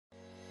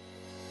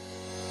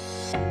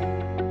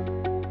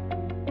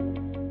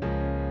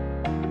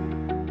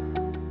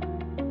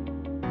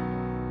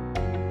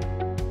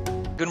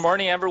Good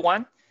morning,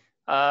 everyone.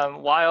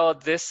 While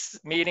this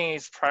meeting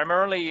is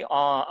primarily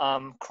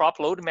on crop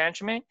load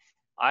management,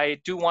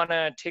 I do want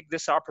to take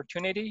this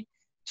opportunity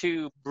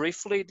to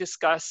briefly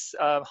discuss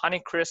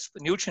Honeycrisp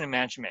nutrient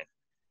management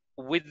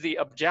with the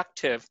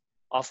objective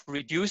of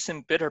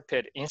reducing bitter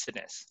pit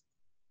incidence.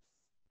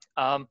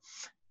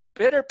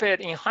 Bitter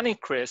pit in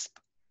Honeycrisp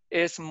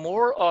is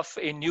more of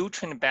a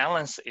nutrient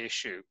balance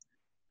issue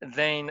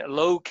than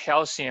low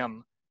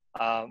calcium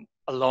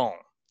alone.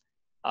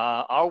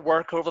 Our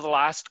work over the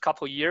last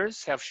couple of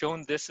years have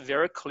shown this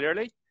very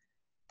clearly.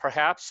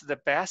 Perhaps the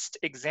best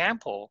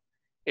example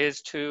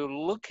is to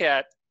look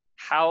at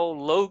how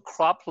low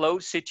crop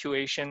load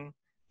situation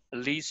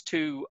leads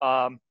to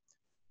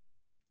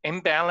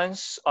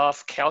imbalance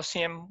of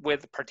calcium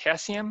with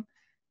potassium,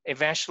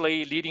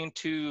 eventually leading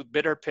to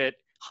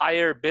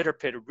higher bitter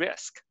pit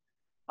risk.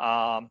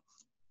 Under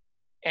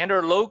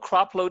low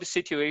crop load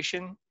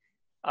situation,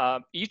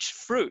 each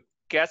fruit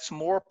gets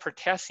more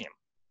potassium,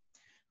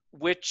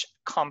 which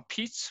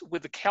competes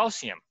with the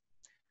calcium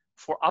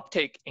for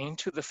uptake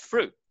into the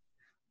fruit,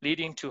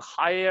 leading to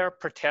higher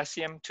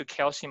potassium to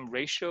calcium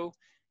ratio,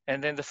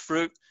 and then the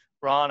fruit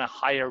run a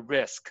higher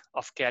risk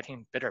of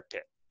getting bitter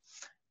pit.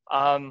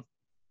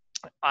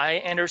 I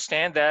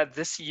understand that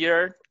this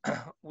year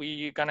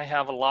we're gonna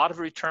have a lot of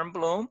return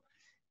bloom.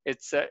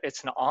 It's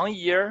an on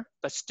year,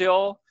 but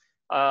still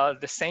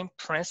the same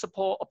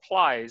principle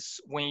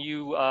applies when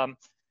you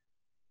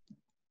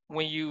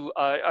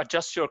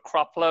adjust your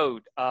crop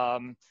load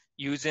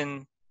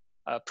using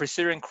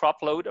precision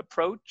crop load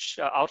approach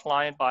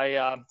outlined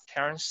by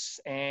Terence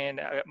and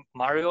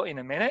Mario in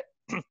a minute.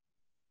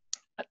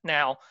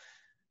 Now,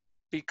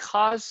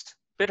 because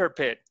bitter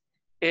pit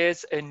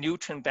is a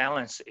nutrient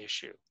balance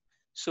issue,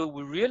 so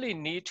we really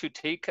need to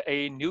take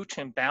a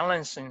nutrient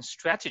balancing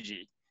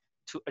strategy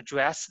to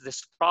address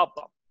this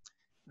problem.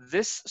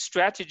 This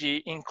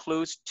strategy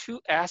includes two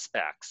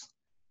aspects.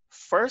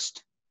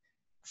 First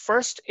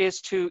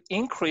is to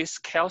increase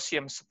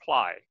calcium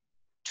supply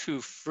to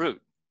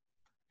fruit.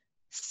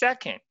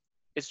 Second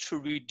is to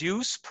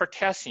reduce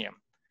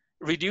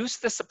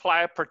the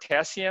supply of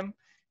potassium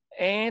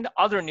and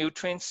other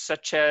nutrients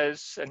such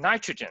as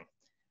nitrogen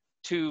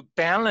to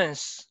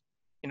balance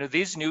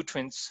these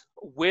nutrients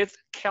with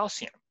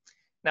calcium.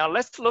 Now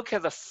let's look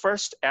at the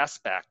first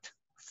aspect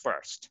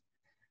first.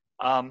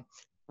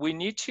 We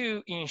need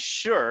to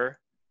ensure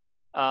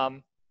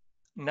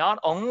not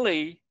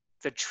only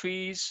the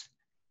trees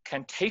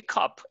can take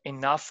up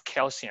enough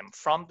calcium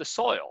from the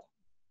soil.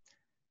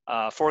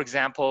 For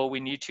example, we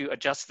need to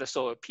adjust the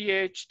soil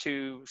pH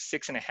to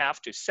 6.5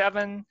 to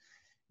 7,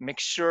 make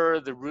sure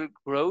the root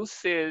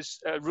growth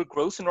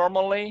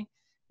normally,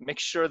 make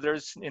sure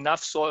there's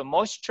enough soil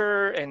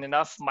moisture and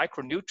enough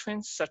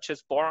micronutrients such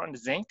as boron and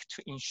zinc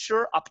to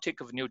ensure uptake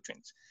of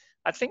nutrients.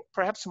 I think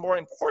perhaps more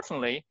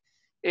importantly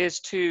is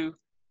to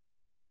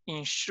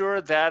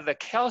ensure that the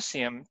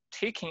calcium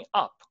taken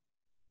up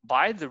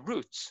by the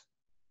roots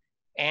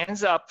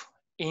ends up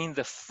in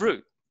the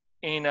fruit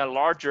in a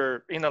large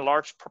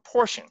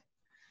proportion.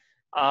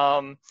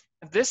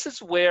 This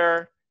is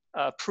where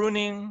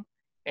pruning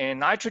and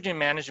nitrogen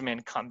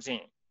management comes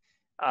in.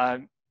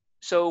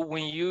 So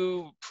when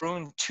you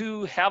prune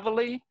too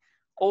heavily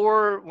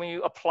or when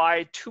you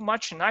apply too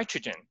much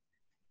nitrogen,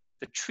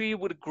 the tree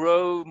would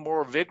grow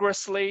more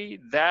vigorously.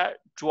 That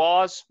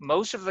draws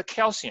most of the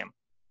calcium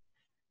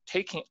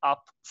taken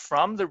up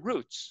from the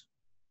roots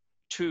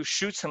to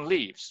shoots and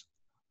leaves,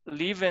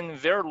 leaving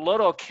very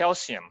little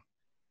calcium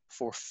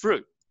for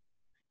fruit.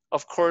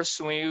 Of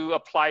course, when you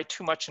apply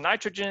too much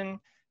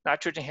nitrogen,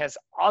 nitrogen has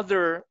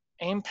other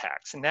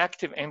impacts,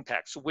 negative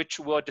impacts, which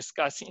we'll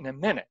discuss in a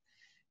minute.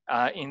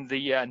 In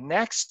the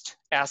next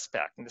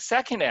aspect, in the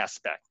second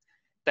aspect,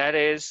 that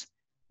is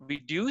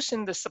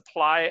reducing the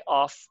supply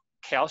of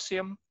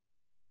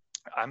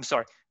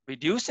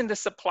reducing the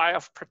supply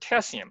of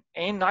potassium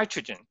and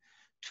nitrogen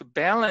to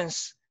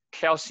balance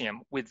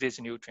calcium with these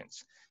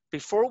nutrients.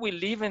 Before we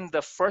leave in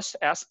the first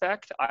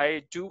aspect,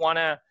 I do want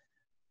to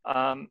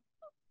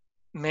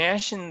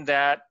mention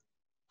that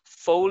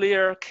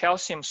foliar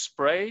calcium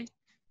spray,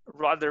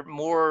 rather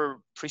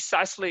more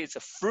precisely, it's a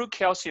fruit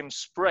calcium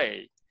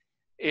spray,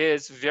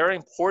 is very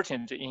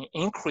important in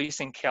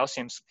increasing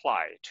calcium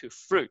supply to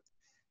fruit.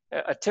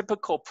 A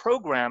typical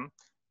program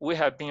we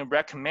have been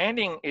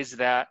recommending is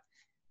that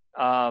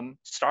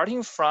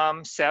starting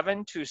from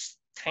 7 to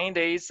 10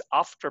 days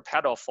after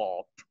petal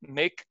fall,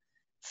 make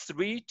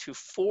 3 to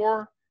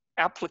 4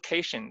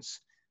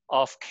 applications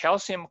of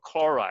calcium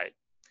chloride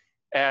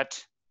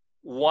at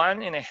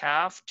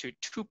 1.5 to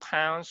 2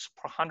 pounds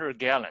per 100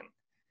 gallon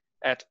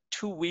at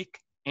 2-week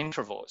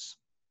intervals.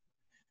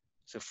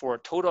 So for a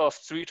total of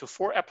 3 to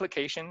 4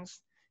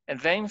 applications, and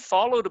then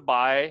followed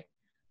by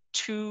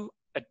 2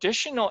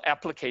 additional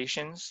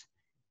applications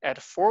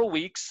at 4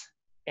 weeks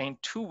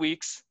and 2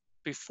 weeks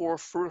before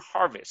fruit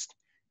harvest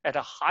at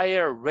a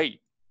higher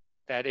rate,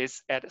 that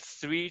is at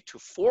 3 to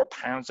 4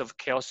 pounds of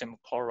calcium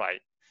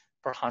chloride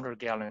per 100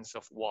 gallons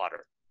of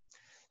water.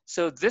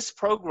 So this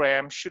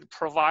program should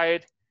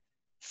provide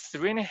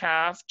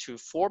 3.5 to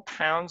 4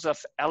 pounds of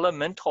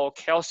elemental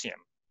calcium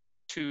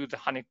to the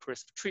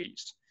Honeycrisp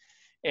trees,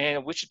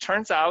 and which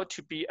turns out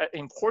to be an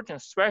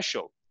important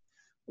threshold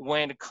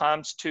when it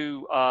comes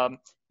to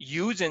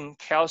using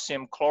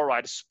calcium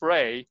chloride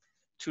spray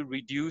to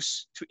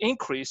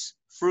increase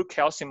fruit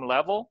calcium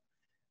level,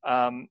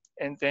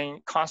 and then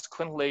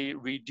consequently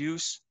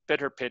reduce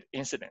bitter pit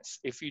incidence.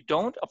 If you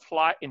don't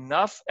apply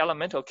enough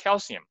elemental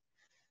calcium,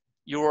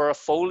 your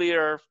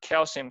foliar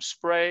calcium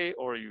spray,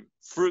 or your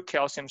fruit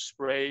calcium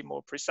spray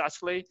more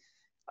precisely,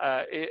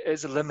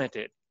 is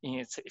limited in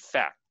its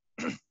effect.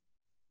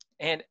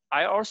 And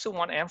I also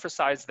want to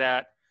emphasize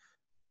that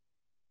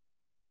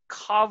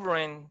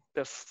covering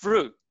the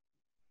fruit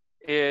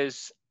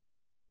is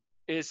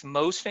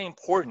mostly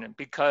important,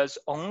 because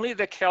only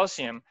the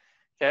calcium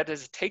that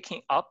is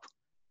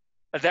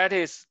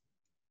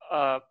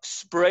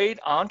sprayed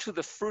onto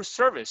the fruit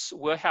surface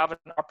will have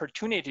an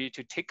opportunity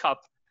to take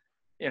up,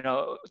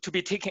 to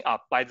be taken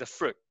up by the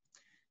fruit.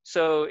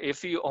 So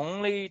if you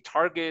only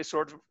target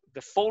sort of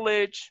the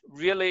foliage,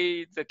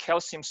 really the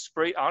calcium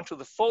spray onto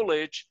the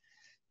foliage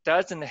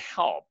doesn't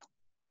help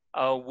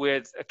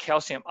with a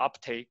calcium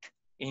uptake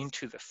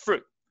into the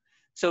fruit.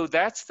 So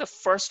that's the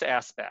first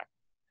aspect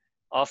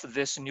of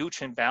this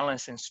nutrient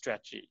balancing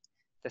strategy.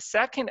 The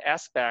second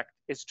aspect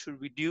is to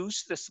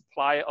reduce the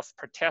supply of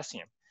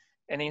potassium,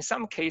 and in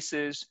some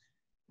cases,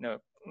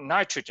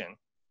 nitrogen,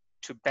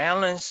 to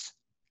balance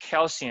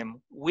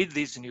calcium with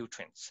these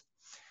nutrients.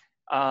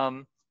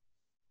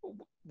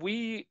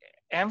 We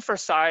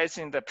emphasize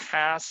in the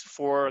past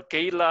for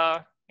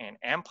Gala and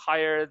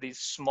Empire, these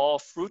small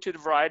fruited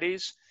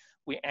varieties,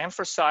 we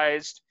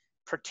emphasized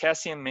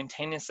potassium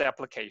maintenance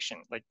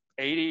application, like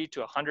 80 to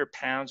 100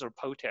 pounds of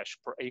potash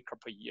per acre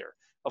per year.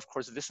 Of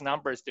course, this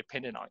number is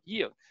dependent on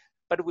yield.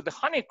 But with the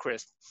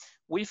Honeycrisp,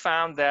 we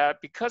found that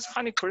because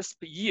Honeycrisp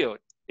yield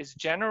is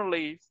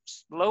generally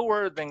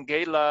lower than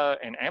Gala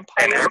and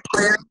Empire,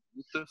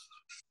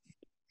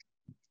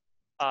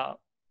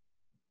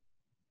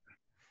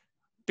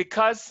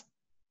 because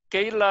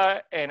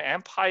Gala and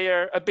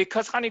Empire,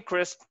 because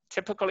Honeycrisp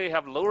typically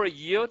have lower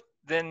yield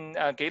than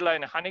Gala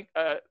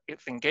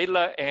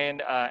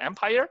and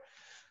Empire,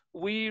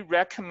 we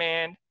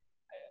recommend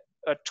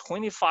a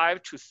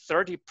 25 to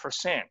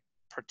 30%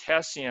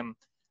 potassium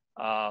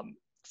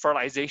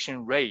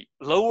fertilization rate,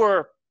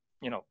 lower,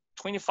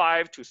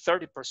 25 to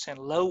 30%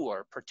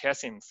 lower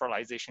potassium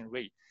fertilization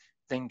rate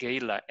than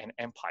Gala and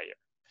Empire.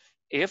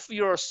 If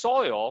your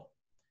soil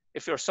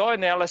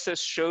analysis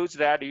shows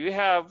that you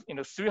have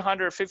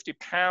 350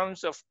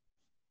 pounds of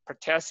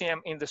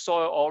potassium in the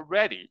soil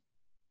already,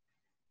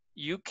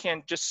 you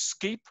can just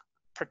skip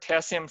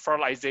potassium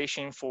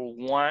fertilization for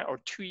 1 or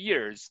 2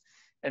 years,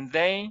 and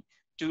then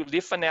do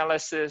leaf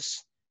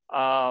analysis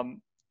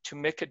to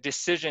make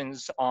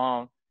decisions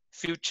on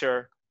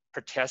future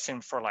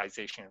potassium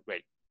fertilization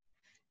rate.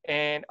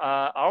 And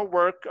our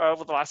work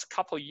over the last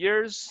couple of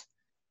years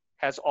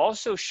has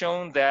also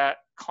shown that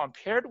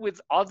compared with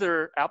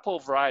other apple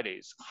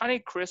varieties,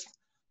 Honeycrisp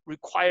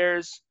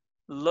requires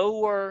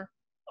lower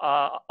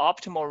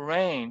optimal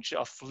range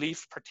of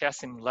leaf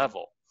potassium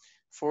level.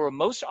 For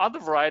most other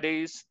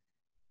varieties,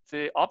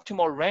 the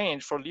optimal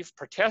range for leaf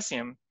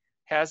potassium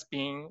has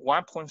been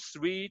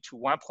 1.3 to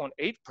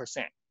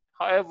 1.8%.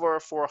 However,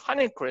 for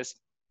Honeycrisp,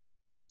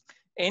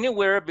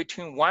 anywhere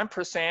between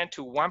 1%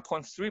 to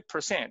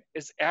 1.3%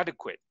 is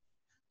adequate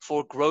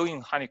for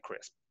growing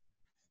Honeycrisp.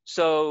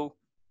 So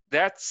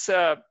that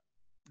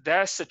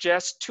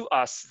suggests to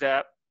us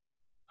that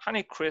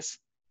Honeycrisp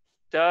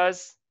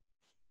does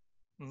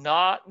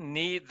not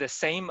need the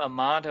same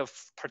amount of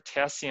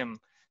potassium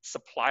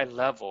supply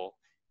level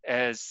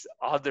as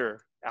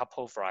other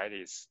apple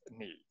varieties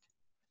need.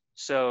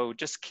 So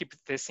just keep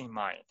this in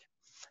mind.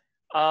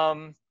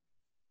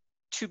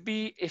 To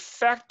be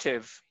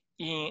effective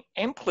in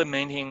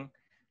implementing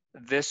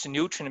this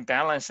nutrient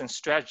balancing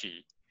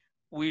strategy,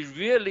 we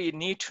really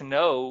need to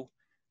know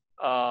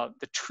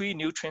the tree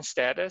nutrient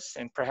status,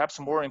 and perhaps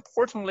more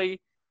importantly,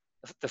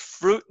 the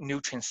fruit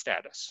nutrient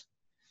status.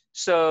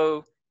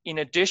 So in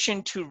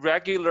addition to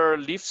regular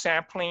leaf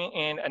sampling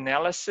and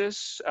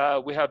analysis,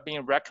 we have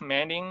been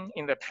recommending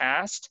in the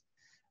past,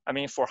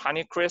 for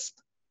Honeycrisp,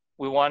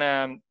 we want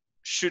to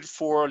shoot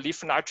for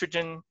leaf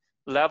nitrogen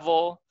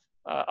level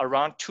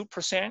around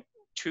 2%,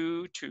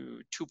 2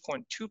 to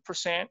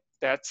 2.2%.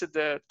 That's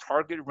the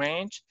target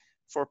range.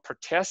 For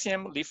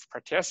potassium, leaf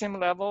potassium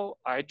level,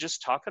 I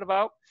just talked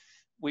about,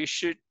 we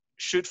should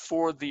shoot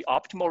for the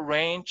optimal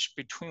range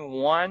between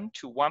 1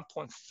 to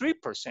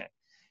 1.3%.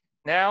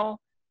 Now,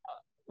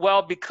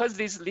 well, because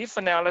these leaf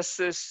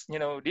analysis,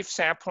 leaf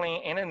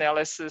sampling and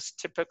analysis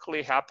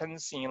typically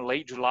happens in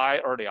late July,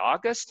 early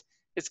August,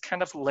 it's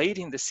kind of late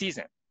in the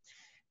season.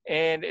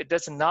 And it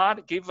does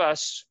not give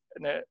us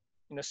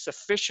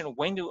sufficient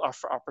window of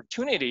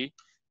opportunity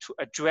to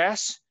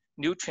address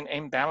nutrient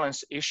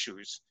imbalance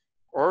issues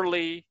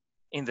early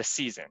in the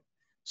season.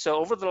 So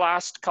over the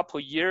last couple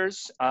of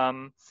years,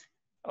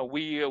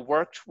 we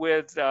worked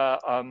with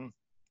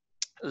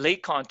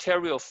Lake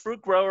Ontario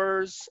fruit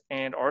growers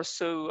and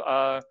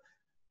also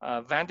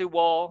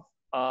VanDeWalle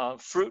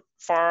fruit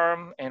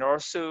farm, and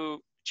also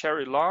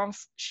cherry long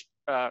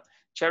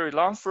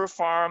fruit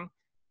farm,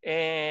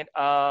 and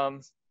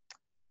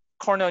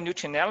Cornell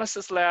Nutrient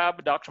Analysis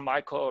Lab, Dr.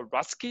 Michael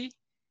Rutsky,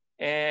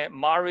 and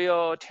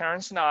Mario,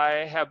 Terence, and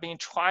I have been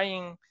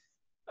trying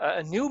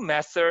a new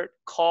method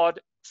called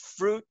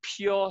fruit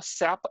peel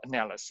SAP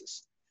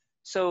analysis.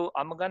 So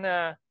I'm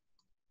gonna,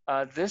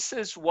 this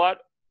is what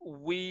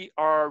we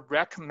are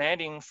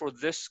recommending for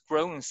this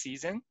growing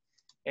season.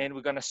 And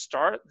we're gonna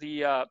start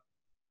the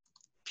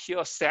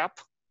peel SAP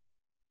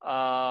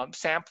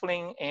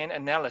sampling and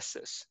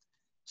analysis.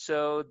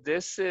 So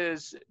this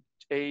is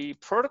a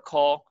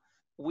protocol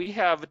we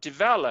have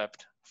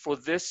developed for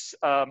this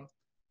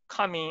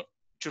coming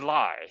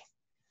July.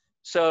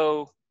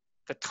 So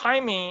the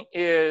timing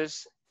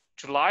is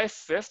July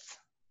 5th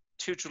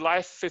to July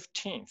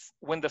 15th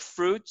when the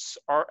fruits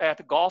are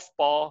at golf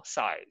ball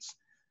size.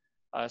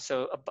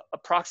 So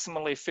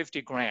approximately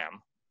 50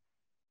 gram.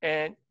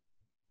 And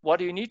what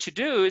you need to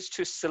do is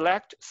to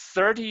select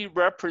 30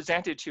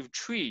 representative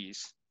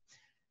trees,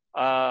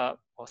 or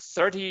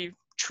 30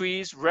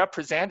 trees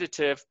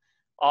representative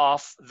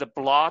of the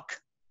block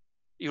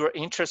you're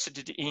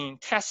interested in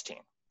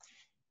testing,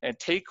 and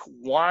take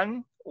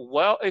one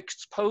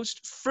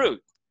well-exposed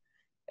fruit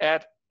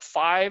at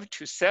 5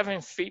 to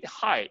 7 feet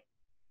height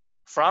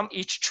from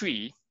each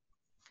tree.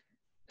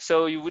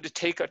 So you would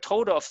take a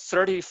total of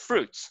 30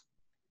 fruits,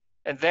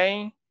 and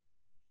then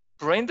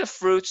bring the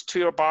fruits to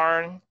your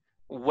barn,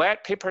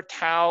 wet paper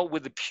towel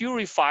with the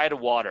purified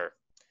water,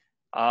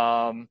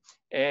 and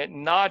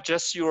not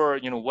just your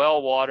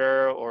well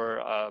water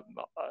or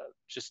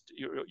just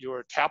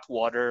your tap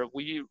water.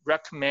 We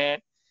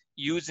recommend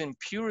using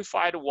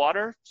purified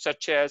water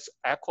such as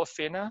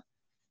Aquafina.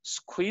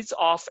 Squeeze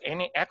off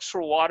any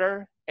extra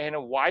water and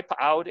wipe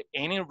out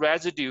any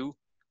residue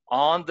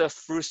on the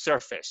fruit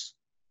surface,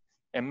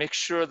 and make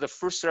sure the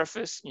fruit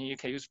surface, you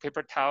can use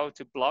paper towel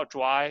to blow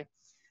dry,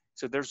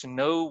 so there's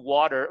no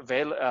water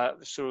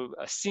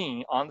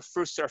seen on the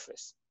fruit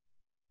surface.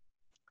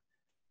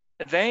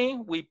 And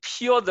then we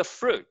peel the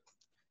fruit.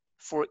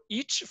 For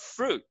each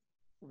fruit,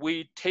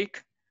 we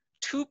take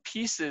 2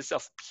 pieces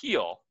of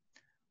peel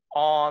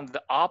on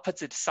the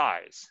opposite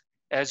size,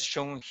 as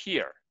shown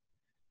here.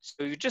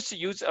 So you just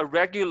use a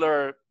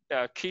regular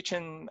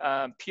kitchen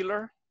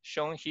peeler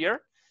shown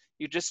here.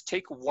 You just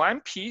take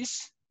 1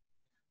 piece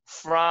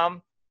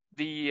from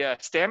the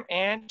stem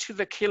end to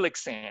the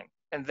calyx end,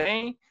 and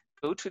then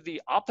go to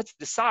the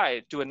opposite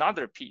side, do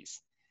another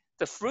piece.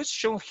 The fruits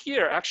shown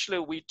here, actually,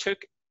 we took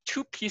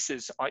 2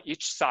 pieces on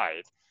each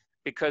side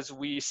because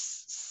we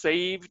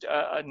saved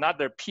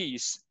another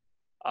piece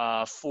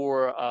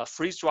for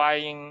freeze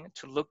drying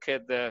to look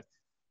at the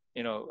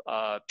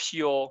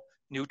peel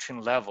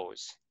nutrient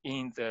levels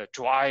in the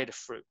dried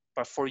fruit.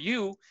 But for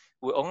you,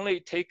 we only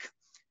take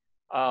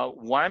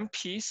 1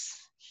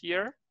 piece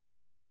here,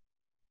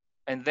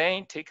 and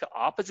then take the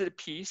opposite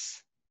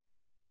piece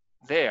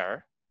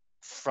there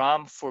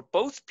for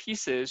both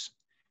pieces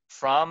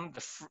from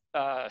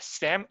the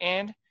stem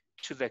end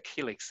to the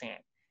calyx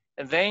end.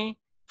 And then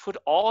put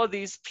all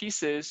these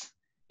pieces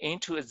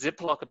into a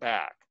Ziploc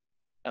bag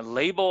and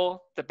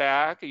label the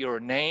bag, your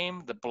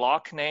name, the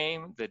block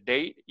name, the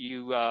date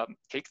you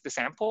take the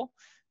sample,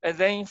 and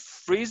then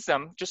freeze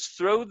them. Just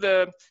throw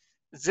the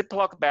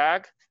Ziploc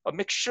bag, or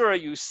make sure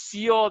you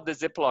seal the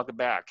Ziploc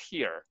bag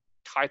here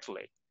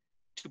tightly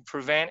to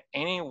prevent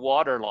any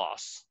water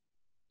loss.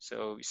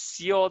 So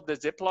seal the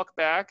Ziploc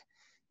bag,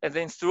 and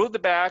then throw the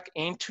bag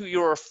into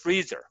your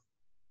freezer.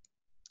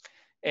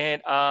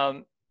 And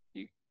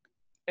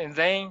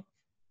then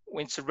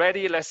when it's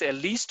ready, let's say at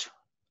least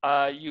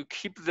you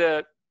keep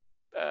the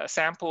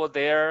sample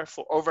there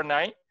for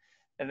overnight,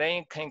 and then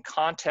you can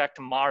contact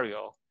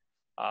Mario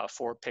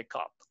for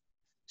pickup.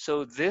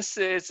 So this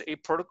is a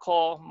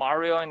protocol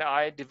Mario and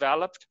I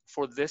developed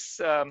for this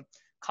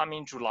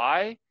coming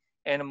July,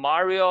 and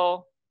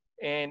Mario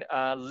and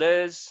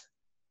Liz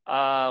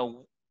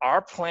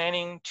are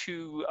planning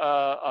to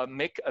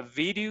make a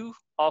video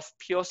of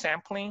peel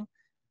sampling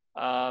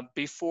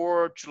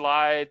before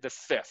July the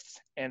 5th,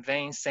 and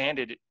then send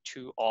it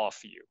to all of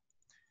you.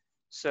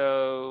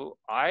 So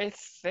I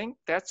think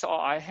that's all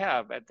I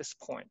have at this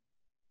point.